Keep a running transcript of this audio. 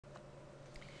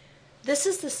This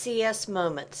is the CS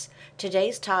Moments.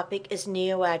 Today's topic is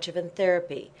neoadjuvant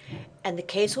therapy, and the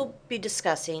case we'll be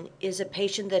discussing is a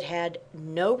patient that had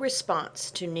no response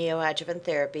to neoadjuvant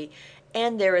therapy,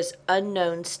 and there is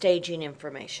unknown staging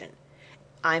information.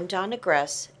 I'm Donna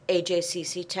Gress,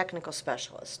 AJCC Technical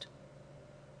Specialist.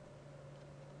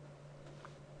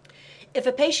 If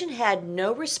a patient had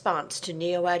no response to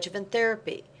neoadjuvant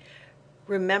therapy,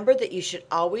 remember that you should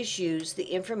always use the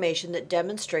information that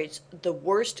demonstrates the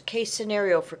worst case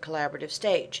scenario for collaborative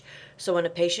stage. So when a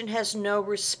patient has no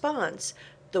response,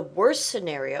 the worst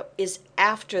scenario is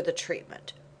after the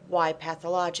treatment. Why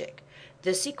pathologic?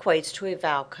 This equates to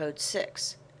eval code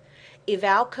 6.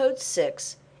 Eval code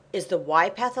 6 is the why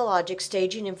pathologic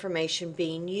staging information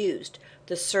being used,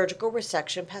 the surgical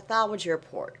resection pathology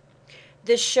report.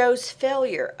 This shows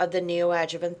failure of the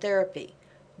neoadjuvant therapy.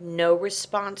 No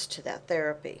response to that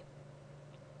therapy.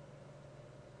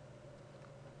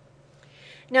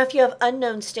 Now, if you have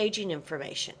unknown staging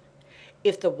information,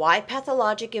 if the why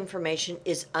pathologic information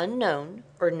is unknown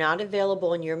or not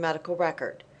available in your medical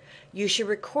record, you should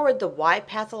record the why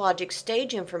pathologic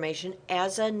stage information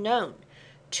as unknown,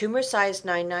 tumor size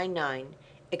 999,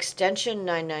 extension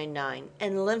 999,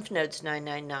 and lymph nodes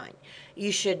 999.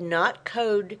 You should not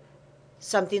code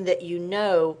something that you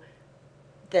know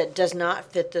that does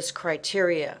not fit this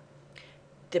criteria.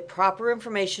 The proper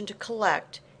information to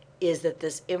collect is that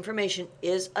this information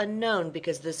is unknown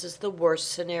because this is the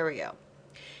worst scenario.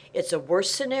 It's a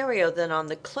worse scenario than on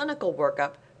the clinical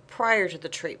workup prior to the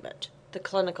treatment, the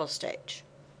clinical stage.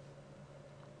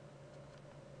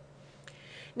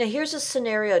 Now here's a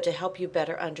scenario to help you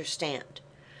better understand.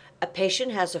 A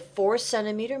patient has a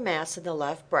 4-centimeter mass in the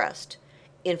left breast,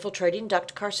 infiltrating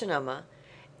duct carcinoma,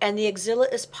 and the axilla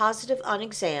is positive on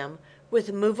exam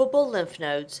with movable lymph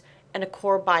nodes and a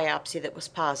core biopsy that was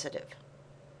positive.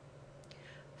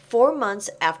 4 months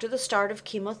after the start of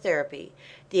chemotherapy,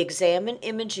 the exam and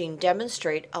imaging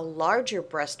demonstrate a larger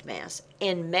breast mass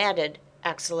and matted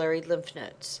axillary lymph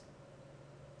nodes.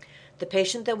 The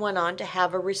patient then went on to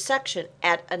have a resection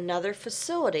at another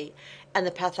facility, and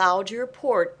the pathology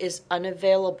report is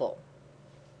unavailable.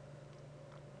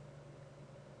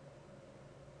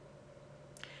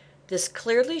 This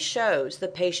clearly shows the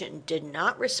patient did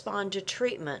not respond to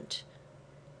treatment,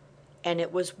 and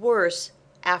it was worse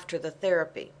after the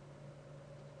therapy.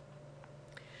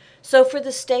 So for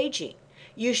the staging,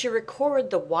 you should record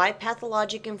the why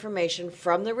pathologic information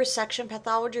from the resection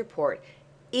pathology report,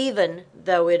 even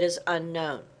though it is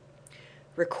unknown.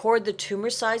 Record the tumor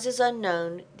size is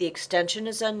unknown, the extension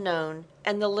is unknown,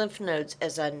 and the lymph nodes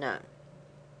as unknown.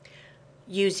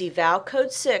 Use eval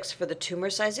code 6 for the tumor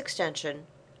size extension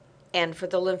and for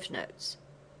the lymph nodes.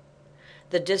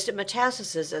 The distant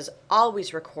metastasis is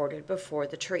always recorded before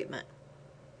the treatment.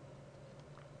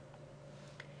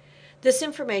 This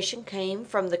information came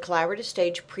from the Collaborative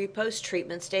Stage Pre-Post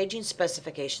Treatment Staging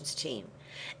Specifications team,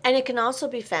 and it can also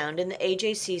be found in the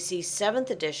AJCC 7th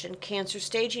edition Cancer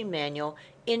Staging Manual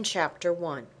in Chapter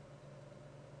 1.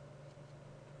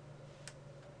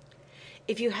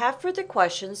 If you have further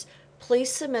questions,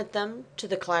 please submit them to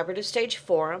the Collaborative Stage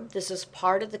Forum. This is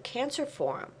part of the Cancer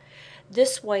Forum.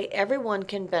 This way everyone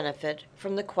can benefit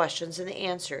from the questions and the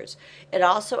answers. It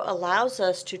also allows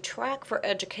us to track for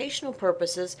educational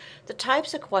purposes the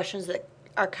types of questions that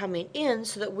are coming in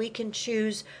so that we can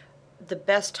choose the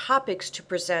best topics to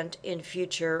present in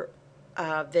future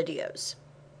videos.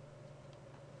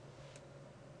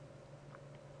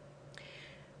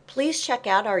 Please check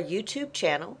out our YouTube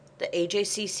channel, the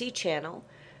AJCC channel.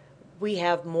 We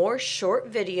have more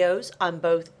short videos on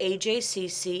both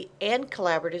AJCC and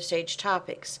collaborative stage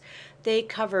topics. They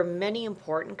cover many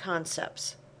important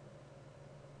concepts.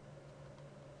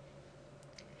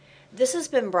 This has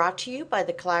been brought to you by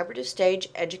the Collaborative Stage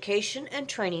Education and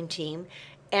Training Team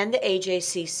and the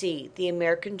AJCC, the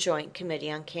American Joint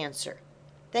Committee on Cancer.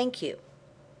 Thank you.